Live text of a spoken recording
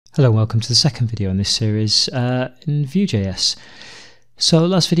Hello and welcome to the second video in this series in Vue JS. So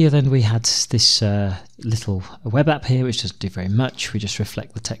last video then we had this little web app here which doesn't do very much. We just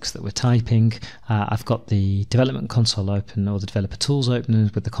reflect the text that we're typing. I've got the development console open, or the developer tools open,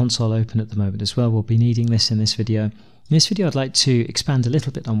 with the console open at the moment as well. We'll be needing this in this video. In this video I'd like to expand a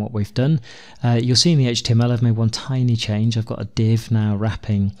little bit on what we've done. You'll see in the HTML I've made one tiny change. I've got a div now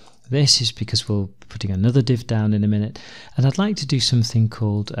wrapping this, is because we're putting another div down in a minute, and I'd like to do something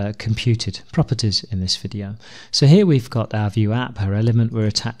called computed properties in this video. So here we've got our Vue app, our element we're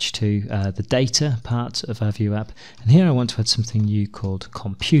attached to, the data part of our Vue app, and here I want to add something new called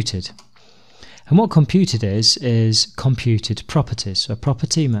computed. And what computed is computed properties. So a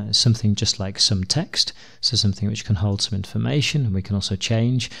property is something just like some text, so something which can hold some information, and we can also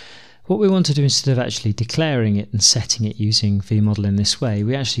change. What we want to do, instead of actually declaring it and setting it using vModel in this way,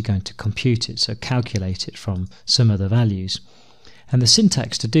 we're actually going to compute it, so calculate it from some other values. And the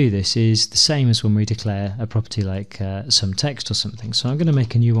syntax to do this is the same as when we declare a property like some text or something. So I'm going to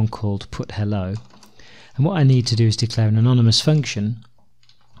make a new one called putHello. And what I need to do is declare an anonymous function,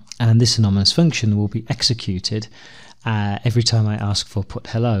 and this anonymous function will be executed every time I ask for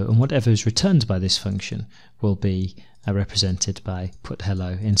putHello, and whatever is returned by this function will be represented by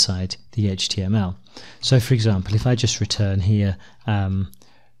putHello inside the HTML. So for example, if I just return here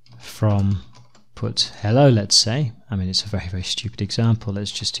from putHello, let's say, I mean it's a very stupid example,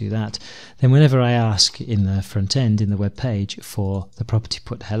 let's just do that, then whenever I ask in the front end, in the web page, for the property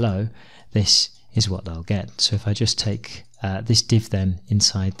putHello, this is what I'll get. So if I just take this div then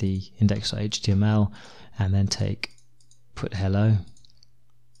inside the index.html and then take putHello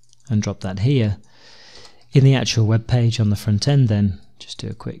and drop that here, in the actual web page on the front end then, just do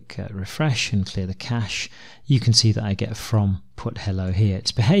a quick refresh and clear the cache, you can see that I get from putHello here.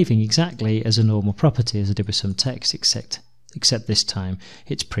 It's behaving exactly as a normal property as I did with some text, except this time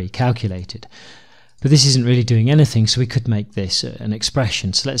it's pre-calculated. But this isn't really doing anything, so we could make this an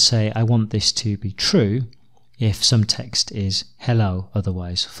expression. So let's say I want this to be true if some text is hello,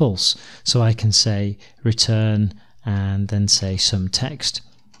 otherwise false. So I can say return and then say some text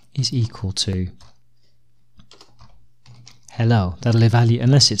is equal to hello. That'll evaluate,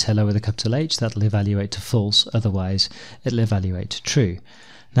 unless it's hello with a capital H, that'll evaluate to false, otherwise it'll evaluate to true.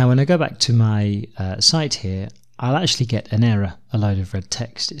 Now when I go back to my site here, I'll actually get an error, a load of red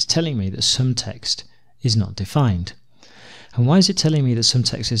text. It's telling me that some text is not defined. And why is it telling me that some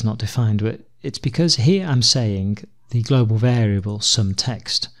text is not defined? Well, it's because here I'm saying the global variable some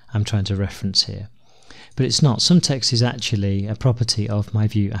text I'm trying to reference here. But it's not. Some text is actually a property of my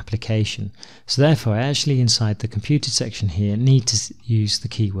Vue application. So therefore I actually, inside the computed section here, need to use the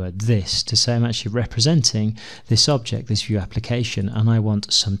keyword this to say I'm actually representing this object, this Vue application, and I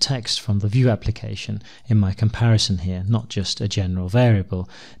want some text from the Vue application in my comparison here, not just a general variable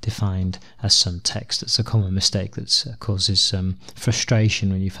defined as some text. It's a common mistake that causes some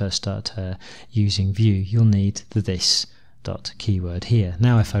frustration when you first start using Vue. You'll need the this dot keyword here.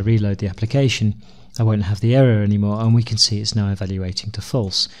 Now if I reload the application, I won't have the error anymore, and we can see it's now evaluating to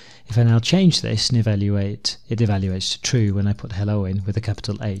false. If I now change this and evaluate, it evaluates to true when I put hello in with a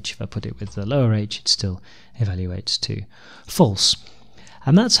capital H. If I put it with the lower h, it still evaluates to false.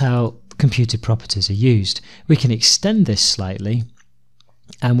 And that's how computed properties are used. We can extend this slightly,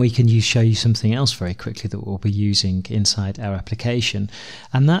 and we can show you something else very quickly that we'll be using inside our application,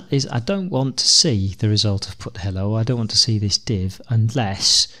 and that is I don't want to see the result of putHello. I don't want to see this div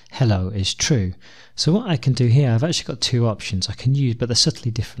unless hello is true. So what I can do here, I've actually got two options I can use, but they're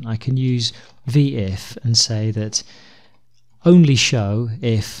subtly different. I can use vif and say that only show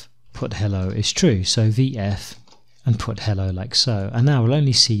if putHello is true, so vf and putHello like so, and now we'll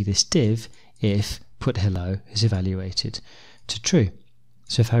only see this div if putHello is evaluated to true.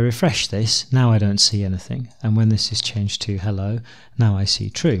 So if I refresh this, now I don't see anything, and when this is changed to hello, now I see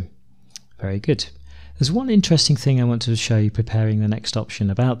true. Very good. There's one interesting thing I want to show you preparing the next option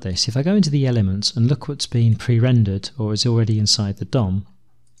about this. If I go into the elements and look what's been pre-rendered or is already inside the DOM,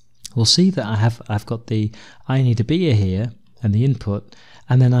 we'll see that I've got the I need a beer here and the input,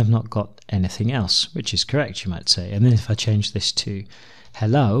 and then I've not got anything else, which is correct, you might say. And then if I change this to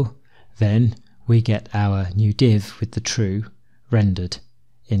hello, then we get our new div with the true rendered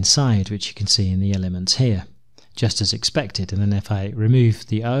inside, which you can see in the elements here, just as expected. And then if I remove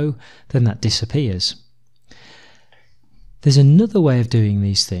the O, then that disappears. There's another way of doing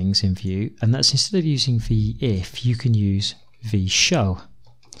these things in Vue, and that's instead of using vif, you can use vshow.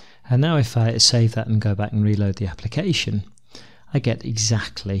 And now if I save that and go back and reload the application, I get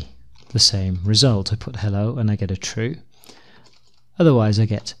exactly the same result. I put hello and I get a true. Otherwise I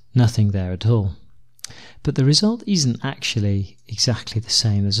get nothing there at all. But the result isn't actually exactly the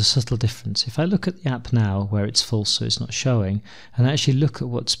same. There's a subtle difference. If I look at the app now where it's false, so it's not showing, and actually look at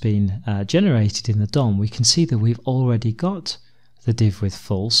what's been generated in the DOM, we can see that we've already got the div with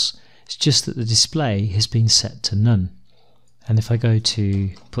false. It's just that the display has been set to none. And if I go to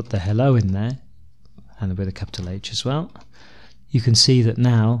put the hello in there, and with a capital H as well, you can see that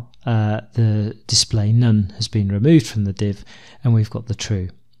now the display none has been removed from the div, and we've got the true.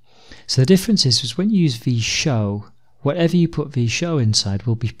 So the difference is when you use vShow, whatever you put vShow inside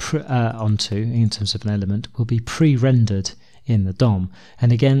will be onto, in terms of an element, will be pre-rendered in the DOM.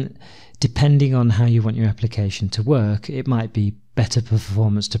 And again, depending on how you want your application to work, it might be better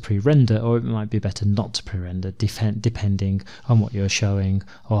performance to pre-render, or it might be better not to pre-render, depending on what you're showing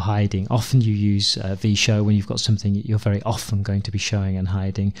or hiding. Often you use vShow when you've got something you're very often going to be showing and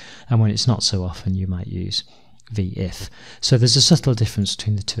hiding, and when it's not so often you might use vIf. So there's a subtle difference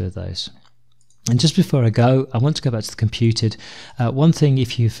between the two of those. And just before I go, I want to go back to the computed. One thing,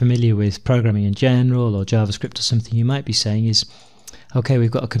 if you're familiar with programming in general or JavaScript or something, you might be saying is, okay, we've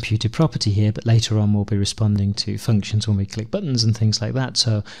got a computed property here, but later on we'll be responding to functions when we click buttons and things like that.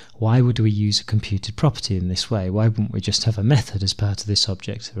 So why would we use a computed property in this way? Why wouldn't we just have a method as part of this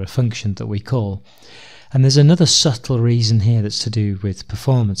object, or a function that we call? And there's another subtle reason here that's to do with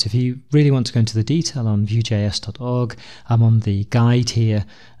performance. If you really want to go into the detail on VueJS.org, I'm on the guide here,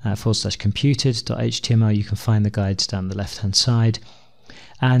 /computed.html. You can find the guides down the left-hand side.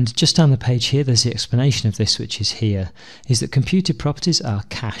 And just down the page here, there's the explanation of this, which is here, is that computed properties are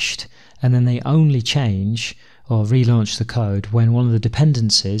cached, and then they only change or relaunch the code when one of the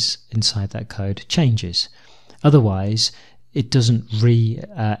dependencies inside that code changes. Otherwise, it doesn't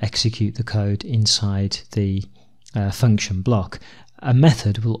re-execute the code inside the function block. A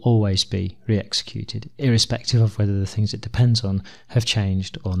method will always be re-executed, irrespective of whether the things it depends on have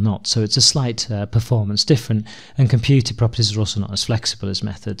changed or not. So it's a slight performance different, and computed properties are also not as flexible as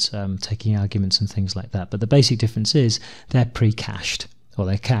methods, taking arguments and things like that. But the basic difference is they're pre-cached, or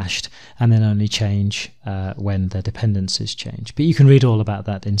they're cached, and then only change when their dependencies change. But you can read all about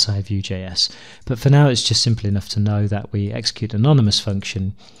that inside Vue.js. But for now, it's just simple enough to know that we execute an anonymous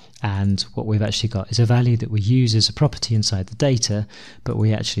function, and what we've actually got is a value that we use as a property inside the data, but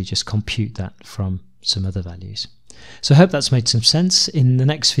we actually just compute that from some other values. So I hope that's made some sense. In the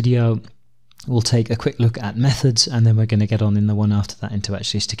next video, we'll take a quick look at methods, and then we're going to get on in the one after that into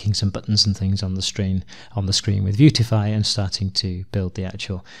actually sticking some buttons and things on the screen with Vuetify and starting to build the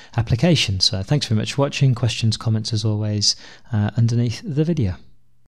actual application. So thanks very much for watching. Questions, comments as always underneath the video.